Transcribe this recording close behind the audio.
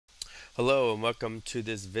Hello and welcome to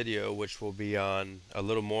this video, which will be on a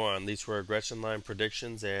little more on least square regression line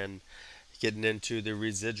predictions and getting into the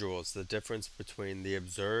residuals, the difference between the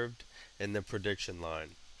observed and the prediction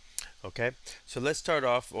line. Okay, so let's start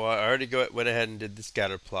off. Well, I already went ahead and did the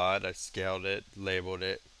scatter plot. I scaled it, labeled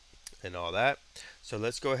it, and all that. So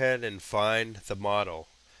let's go ahead and find the model.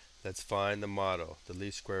 Let's find the model, the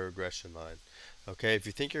least square regression line. Okay, if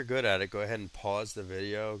you think you're good at it, go ahead and pause the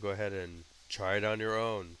video. Go ahead and try it on your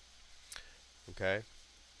own. Okay,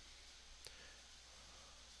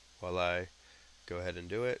 while I go ahead and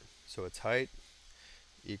do it. So its height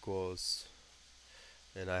equals,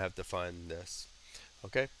 and I have to find this.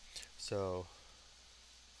 Okay, so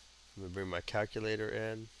let me bring my calculator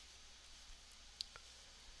in.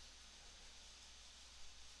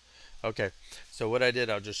 Okay, so what I did,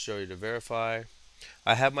 I'll just show you to verify.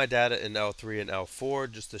 I have my data in L3 and L4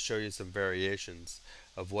 just to show you some variations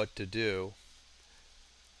of what to do.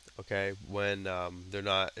 Okay, when they're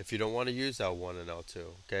not, if you don't want to use L1 and L2,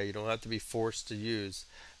 okay, you don't have to be forced to use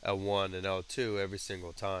L1 and L2 every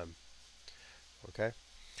single time. Okay.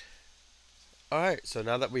 Alright, so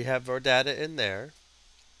now that we have our data in there,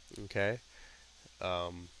 okay,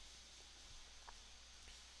 um,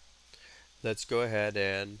 let's go ahead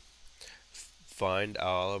and find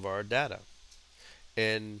all of our data.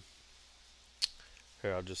 And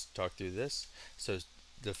here, I'll just talk through this. So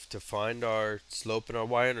to find our slope and our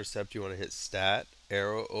y-intercept, you want to hit stat,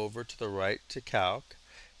 arrow over to the right to calc,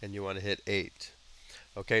 and you want to hit 8.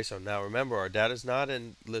 Okay, so now remember, our data is not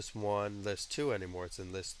in list 1, list 2 anymore. It's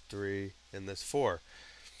in list 3 and list 4.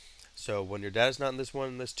 So when your data is not in list 1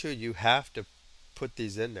 and list 2, you have to put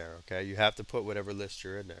these in there, okay? You have to put whatever list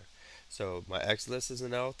you're in there. So my X list is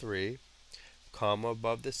in L3, comma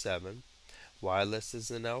above the 7. Y list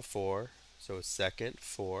is in L4, so it's second,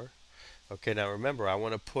 4. Okay, now remember, I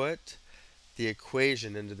want to put the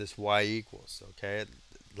equation into this y equals, okay? It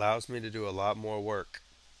allows me to do a lot more work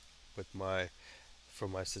with for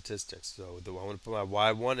my statistics. So I want to put my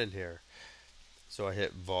y1 in here. So I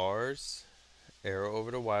hit vars, arrow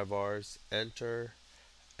over to y vars, enter,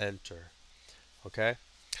 enter. Okay?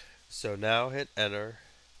 So now hit enter,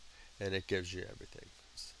 and it gives you everything.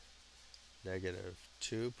 It's negative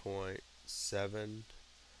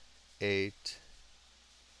 2.78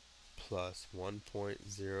 plus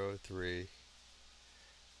 1.03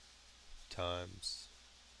 times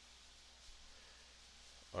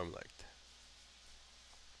arm length.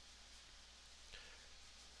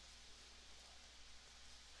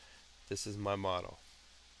 This is my model.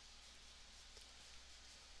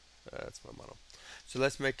 That's my model. So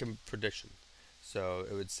let's make a prediction. So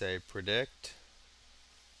it would say predict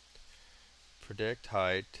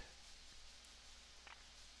height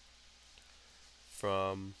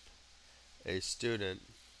from a student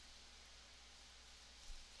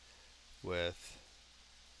with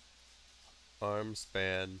arm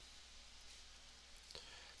span,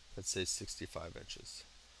 let's say 65 inches.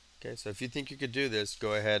 Okay, so if you think you could do this,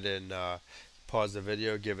 go ahead and pause the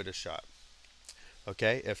video, give it a shot.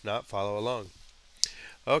 Okay, if not, follow along.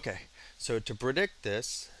 Okay, so to predict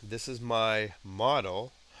this, this is my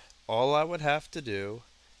model. All I would have to do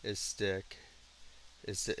is to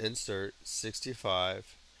insert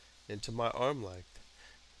 65 into my arm length.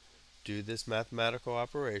 Do this mathematical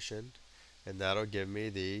operation, and that'll give me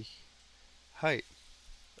the height.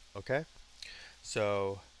 Okay,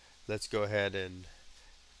 so let's go ahead and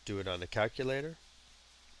do it on the calculator.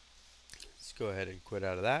 Let's go ahead and quit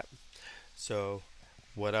out of that. So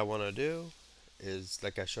what I want to do is,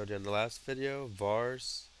 like I showed you in the last video,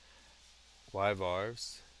 vars, y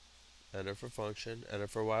vars, enter for function, enter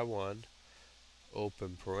for y1,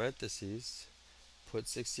 open parentheses, put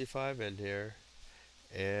 65 in here,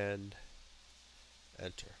 and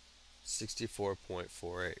enter.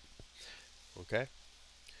 64.48. Okay?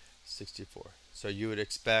 64. So you would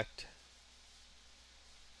expect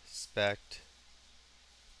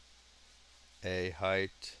a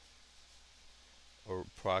height or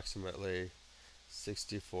approximately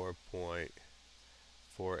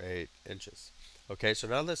 64.48 inches. Okay, so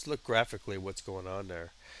now let's look graphically what's going on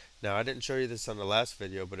there. Now I didn't show you this on the last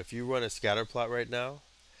video, but if you run a scatter plot right now,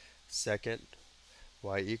 second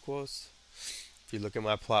y equals, if you look at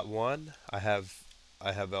my plot 1, I have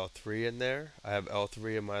L3 in there, I have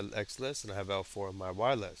L3 in my X list, and I have L4 in my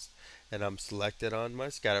Y list. And I'm selected on my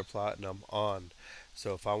scatter plot, and I'm on.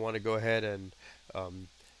 So if I want to go ahead and run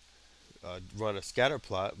a scatter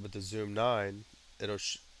plot with the zoom 9,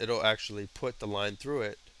 it'll actually put the line through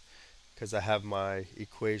it because I have my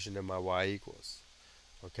equation in my y equals.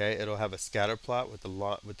 Okay, it'll have a scatter plot with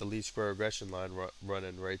the least square regression line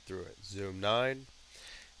running right through it. Zoom 9,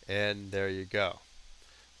 and there you go.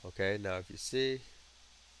 Okay, now if you see,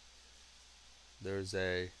 there's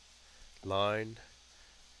a line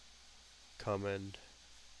coming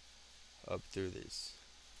up through these.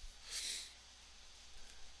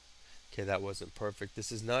 Okay, that wasn't perfect.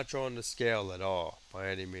 This is not drawn to scale at all, by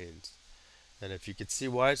any means. And if you could see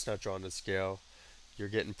why it's not drawn to scale, you're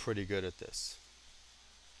getting pretty good at this.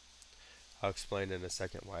 I'll explain in a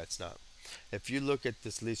second why it's not. If you look at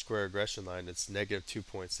this least square regression line, it's negative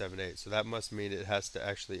 2.78. So that must mean it has to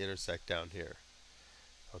actually intersect down here.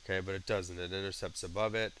 Okay, but it doesn't. It intercepts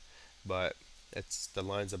above it, but it's the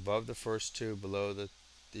lines above the first two, below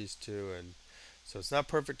these two, and so it's not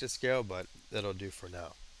perfect to scale, but it'll do for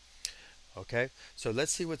now. Okay, so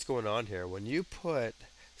let's see what's going on here. When you put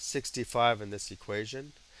 65 in this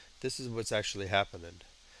equation, this is what's actually happening.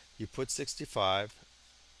 You put 65,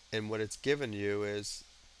 and what it's given you is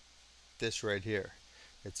this right here.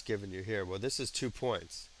 It's given you here. Well, this is 2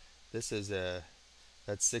 points. This is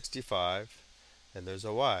that's 65, and there's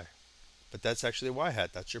a y. But that's actually a y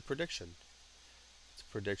hat. That's your prediction. It's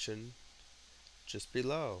prediction just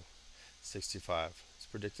below 65. It's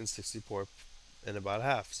predicting 64 and about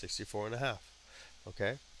half, 64 and a half.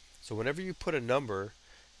 Okay? So whenever you put a number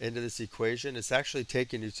into this equation, it's actually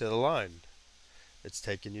taking you to the line. It's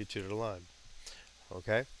taking you to the line.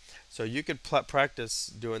 Okay? So you could practice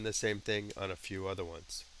doing the same thing on a few other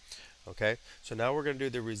ones. Okay? So now we're going to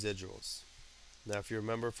do the residuals. Now if you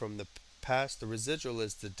remember from the past, the residual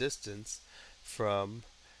is the distance from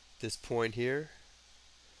this point here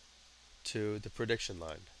to the prediction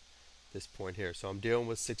line. This point here. So I'm dealing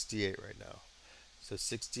with 68 right now. So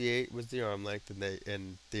 68 was the arm length,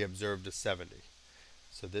 and they observed a 70.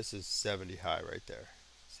 So this is 70 high right there.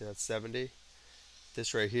 See that's 70?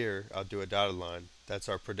 This right here, I'll do a dotted line. That's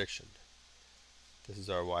our prediction. This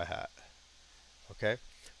is our y hat. Okay?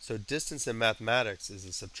 So distance in mathematics is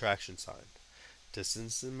a subtraction sign.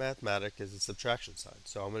 Distance in mathematics is a subtraction sign.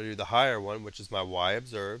 So I'm going to do the higher one, which is my y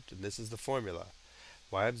observed, and this is the formula.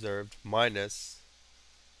 Y observed minus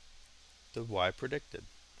the y predicted,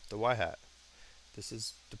 the y hat. This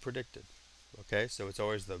is the predicted. Okay, so it's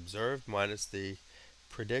always the observed minus the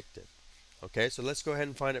predicted. Okay, so let's go ahead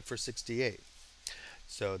and find it for 68.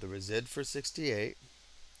 So the resid for 68,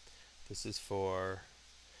 this is for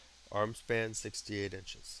arm span 68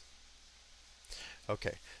 inches.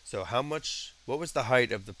 Okay, so what was the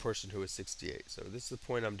height of the person who was 68? So this is the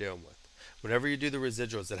point I'm dealing with. Whenever you do the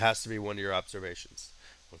residuals, it has to be one of your observations.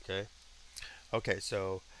 Okay? Okay,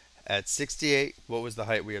 so at 68, what was the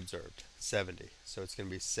height we observed? 70. So it's going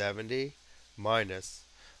to be 70 minus,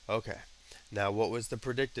 okay. Now what was the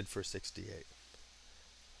predicted for 68?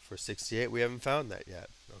 For 68, we haven't found that yet.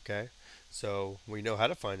 Okay? So we know how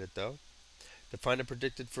to find it though. To find a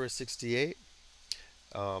predicted for a 68,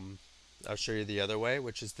 I'll show you the other way,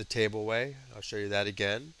 which is the table way. I'll show you that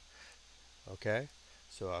again. Okay?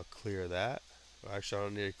 So I'll clear that. Well, actually, I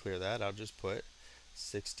don't need to clear that. I'll just put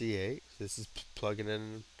 68. This is plugging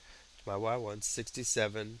in to my y1.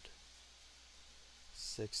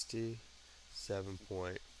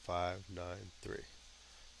 67.593.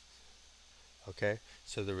 Okay?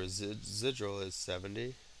 So the residual is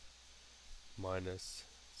 70 minus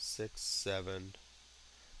 67.593.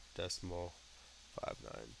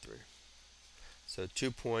 So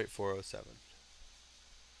 2.407.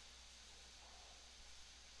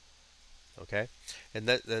 Okay, and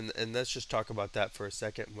let's just talk about that for a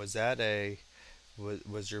second. Was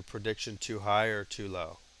your prediction too high or too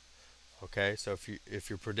low? Okay, so if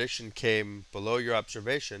your prediction came below your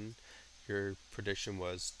observation, your prediction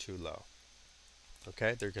was too low.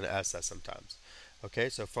 Okay, they're going to ask that sometimes. Okay,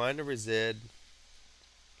 so find a resid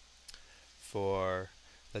for,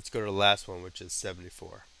 let's go to the last one, which is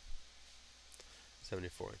 74.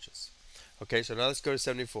 74 inches. Okay, so now let's go to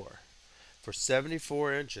 74. For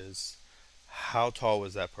 74 inches, how tall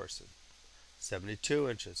was that person? 72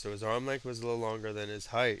 inches. So his arm length was a little longer than his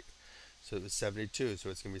height. So it was 72. So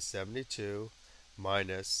it's going to be 72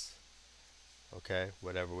 minus, okay,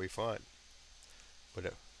 whatever we find.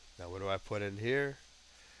 Now what do I put in here?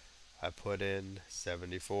 I put in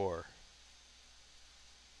 74.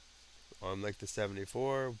 Arm length is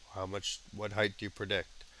 74. What height do you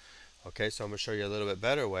predict? Okay, so I'm going to show you a little bit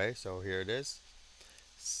better way. So here it is.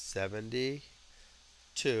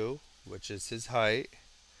 72, which is his height,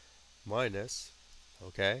 minus,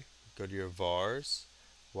 okay, go to your vars,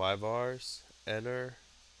 y vars, enter,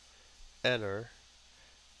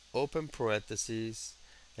 open parentheses,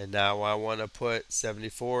 and now I want to put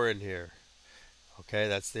 74 in here. Okay,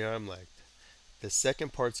 that's the arm length. The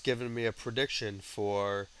second part's giving me a prediction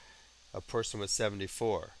for a person with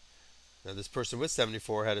 74. Now this person with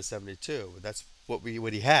 74 had a 72. That's what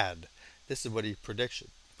he had. This is what he predicted.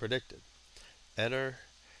 predicted. Enter,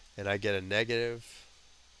 and I get a negative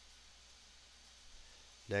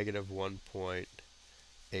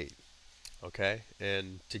 1.8. Okay,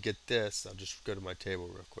 and to get this, I'll just go to my table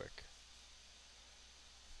real quick.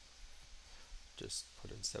 Just put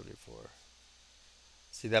in 74.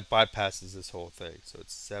 See, that bypasses this whole thing, so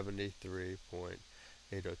it's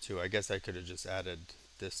 73.802. I guess I could have just added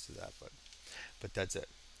this to that, but that's it.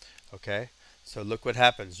 Okay, so look what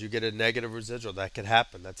happens. You get a negative residual. That could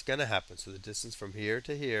happen. That's going to happen. So the distance from here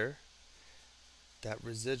to here, that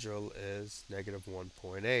residual is negative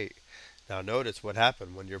 1.8. Now notice what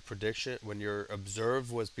happened when your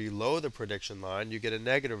observed was below the prediction line, you get a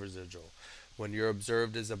negative residual. When your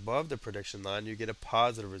observed is above the prediction line, you get a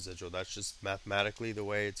positive residual. That's just mathematically the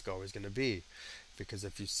way it's always going to be. Because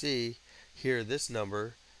if you see here, this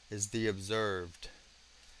number is the observed.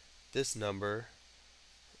 This number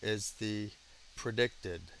is the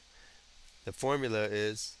predicted. The formula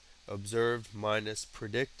is observed minus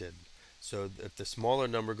predicted. So if the smaller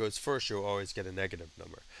number goes first, you'll always get a negative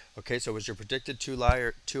number. Okay, so was your predicted too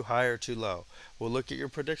high or too low? Well, look at your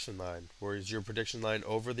prediction line. Was your prediction line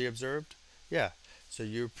over the observed? Yeah, so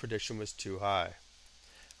your prediction was too high.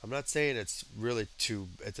 I'm not saying it's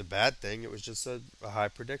it's a bad thing. It was just a high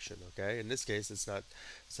prediction, okay? In this case, it's not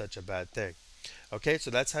such a bad thing. Okay, so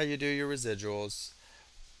that's how you do your residuals.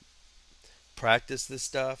 Practice this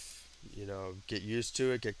stuff, get used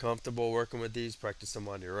to it, get comfortable working with these, practice them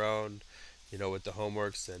on your own, with the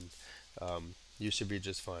homeworks, and you should be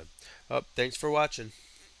just fine. Thanks for watching.